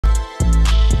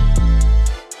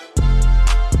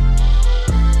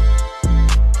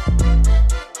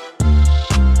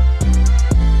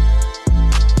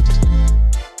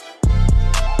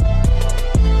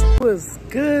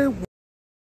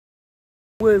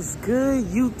What's good,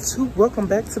 YouTube? Welcome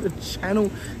back to the channel.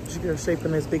 It's your girl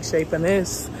Shaping This, Big Shaping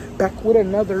This, back with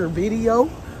another video.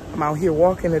 I'm out here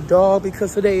walking the dog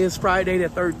because today is Friday the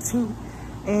 13th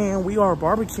and we are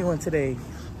barbecuing today.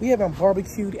 We haven't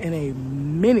barbecued in a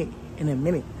minute,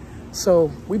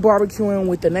 So we barbecuing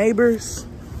with the neighbors.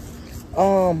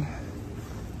 We're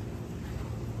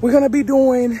gonna be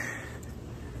doing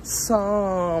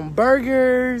some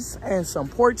burgers and some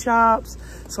pork chops,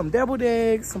 some deviled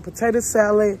eggs, some potato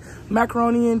salad,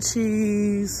 macaroni and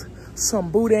cheese,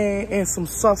 some boudin, and some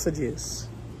sausages.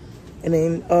 And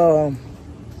then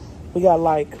we got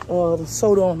like the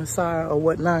soda on the side or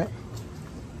whatnot.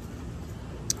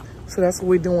 So that's what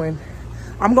we're doing.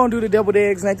 I'm gonna do the deviled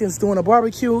eggs. Nathan's doing a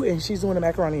barbecue and she's doing the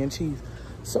macaroni and cheese.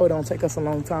 So it don't take us a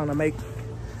long time to make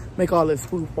all this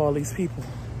food for all these people.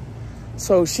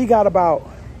 So she got about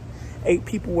 8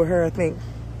 people with her, I think.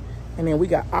 And then we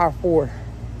got our 4.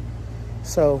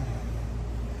 So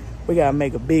we gotta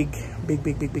make a big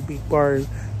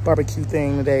barbecue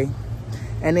thing today.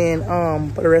 And then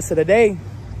for the rest of the day,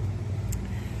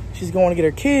 she's going to get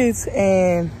her kids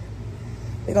and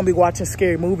they're gonna be watching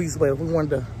scary movies, but we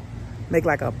wanted to make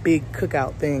like a big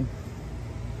cookout thing.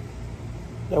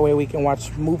 That way we can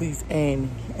watch movies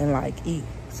and like eat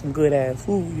some good ass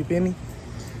food, you feel me?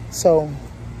 So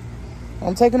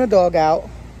I'm taking the dog out.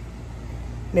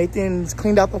 Nathan's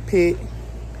cleaned out the pit,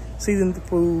 seasoned the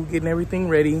food, getting everything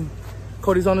ready.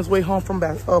 Cody's on his way home from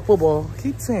football. I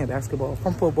keep saying basketball,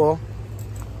 from football.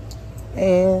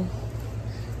 And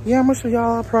yeah, I'm gonna show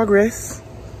y'all our progress.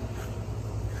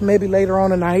 Maybe later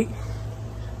on tonight,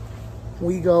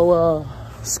 we go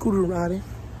scooter riding.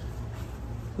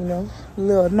 You know, a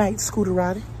little night scooter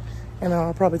riding. And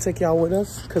I'll probably take y'all with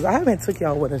us, because I haven't took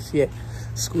y'all with us yet.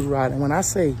 Scooter riding. When I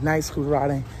say night scooter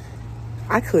riding,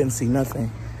 I couldn't see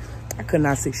nothing. I could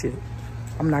not see shit.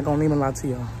 I'm not gonna even lie to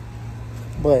y'all.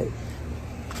 But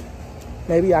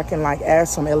maybe I can like add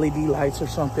some LED lights or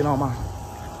something on my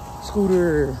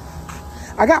scooter.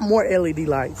 I got more LED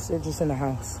lights. They're just in the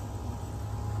house.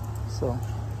 So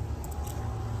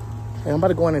I'm about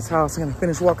to go in this house. I'm gonna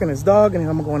finish walking this dog and then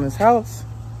I'm gonna go in this house.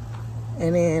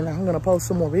 And then I'm gonna post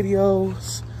some more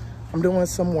videos. I'm doing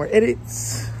some more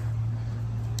edits.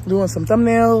 Doing some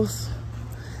thumbnails,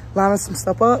 lining some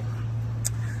stuff up,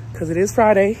 because it is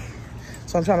Friday.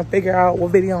 So I'm trying to figure out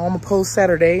what video I'm gonna post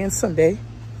Saturday and Sunday,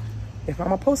 if I'm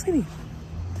gonna post any.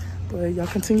 But y'all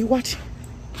continue watching.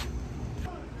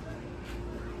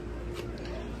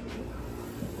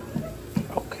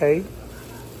 Okay.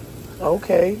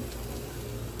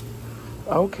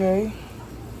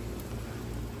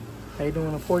 They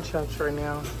doing the pork chops right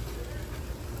now.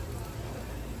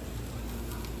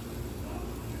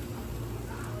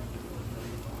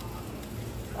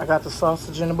 I got the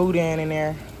sausage and the boudin in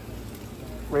there,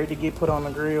 ready to get put on the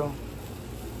grill.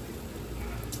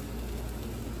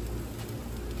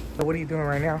 So what are you doing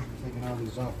right now? Taking all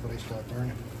these off before they start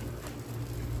burning.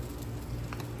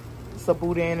 It's the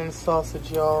boudin and the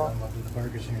sausage, y'all. I'm gonna do the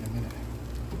burgers here in a minute.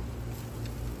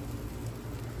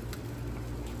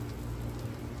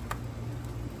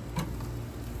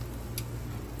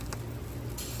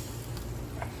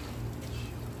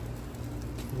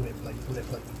 Flip.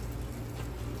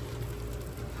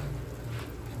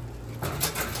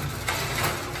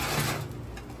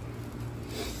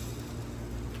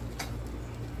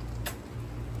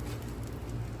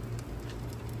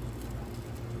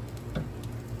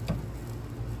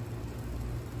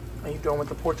 Are you doing with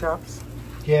the pork chops?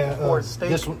 Yeah, or steak?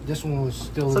 This one was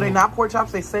still. So they not pork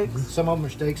chops, they steaks? Some of them are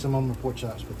steaks, some of them are pork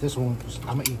chops. But this one,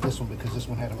 I'm gonna eat this one because this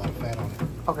one had a lot of fat on it.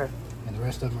 Okay. And the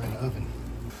rest of them are in the oven.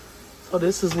 So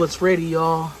this is what's ready,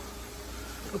 y'all.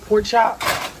 The pork chop.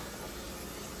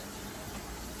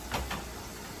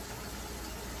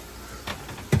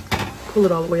 Pull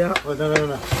it all the way out. Oh, no.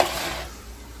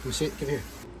 Let me see it. Come here.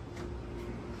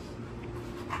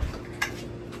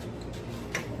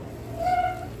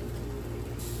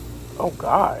 Oh,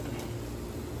 God.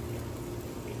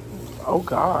 Oh,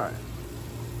 God.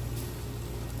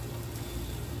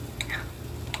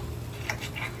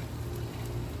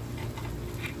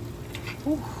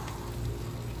 Ooh.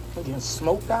 I'm getting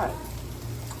smoked out.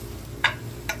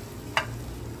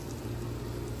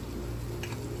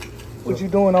 What you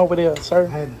doing over there, sir? I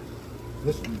had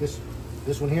this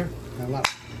one here had a lot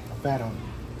of fat on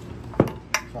it.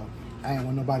 So I didn't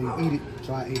want nobody to eat it,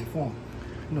 so I ate it for them.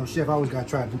 You know, chef always gotta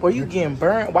try to do. Well, you getting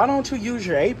burnt. Why don't you use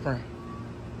your apron?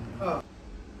 Let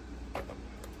me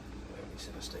see,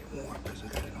 let's stay warm because I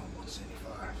had it on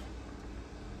 175.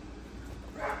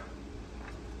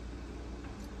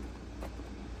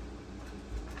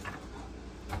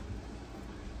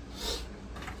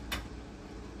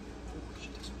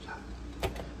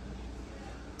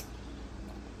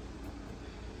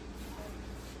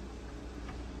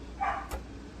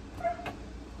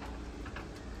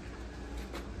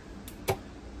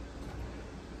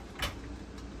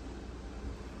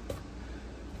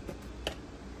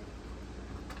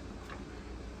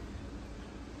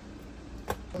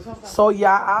 So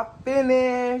yeah, I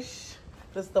finished.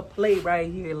 Just the plate right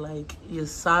here, like your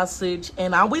sausage,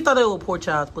 and we thought they were pork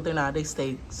chops, but they're not. They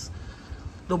steaks.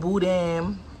 The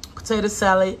boudin, potato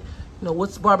salad. You know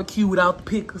what's barbecue without the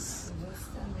pickles?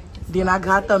 Then I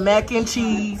got the mac and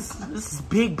cheese. This is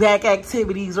big back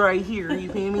activities right here.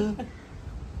 You feel me?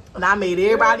 And I made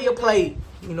everybody a plate.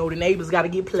 You know the neighbors got to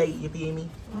get plate. You feel me?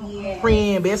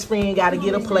 Yeah. Best friend got to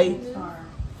get a plate.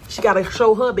 She got to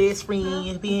show her best friend.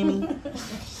 You feel me?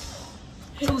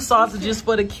 2 sausages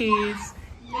for the kids.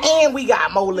 And we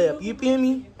got more left. You feel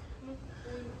me?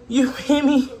 You feel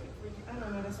me?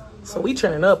 So we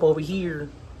turning up over here.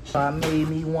 So I made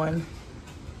me one.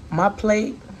 My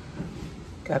plate.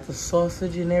 Got the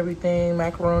sausage and everything.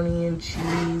 Macaroni and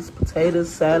cheese. Potato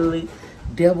salad.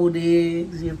 Deviled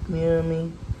eggs. You feel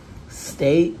me?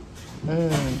 Steak. I'm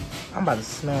about to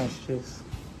smash this.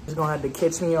 You're gonna have to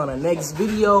catch me on the next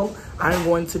video. I'm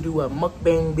going to do a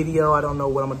mukbang video. I don't know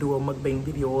what I'm gonna do a mukbang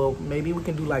video of. Maybe we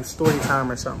can do like story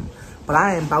time or something. But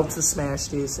I am about to smash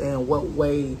this, and what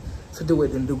way to do it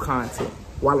than do content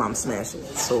while I'm smashing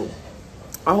it. So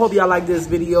I hope y'all like this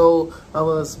video of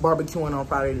us barbecuing on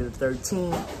Friday the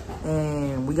 13th.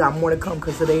 And we got more to come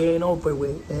because today ain't over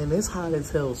with. And it's hot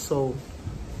as hell. So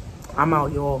I'm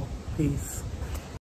out, y'all. Peace.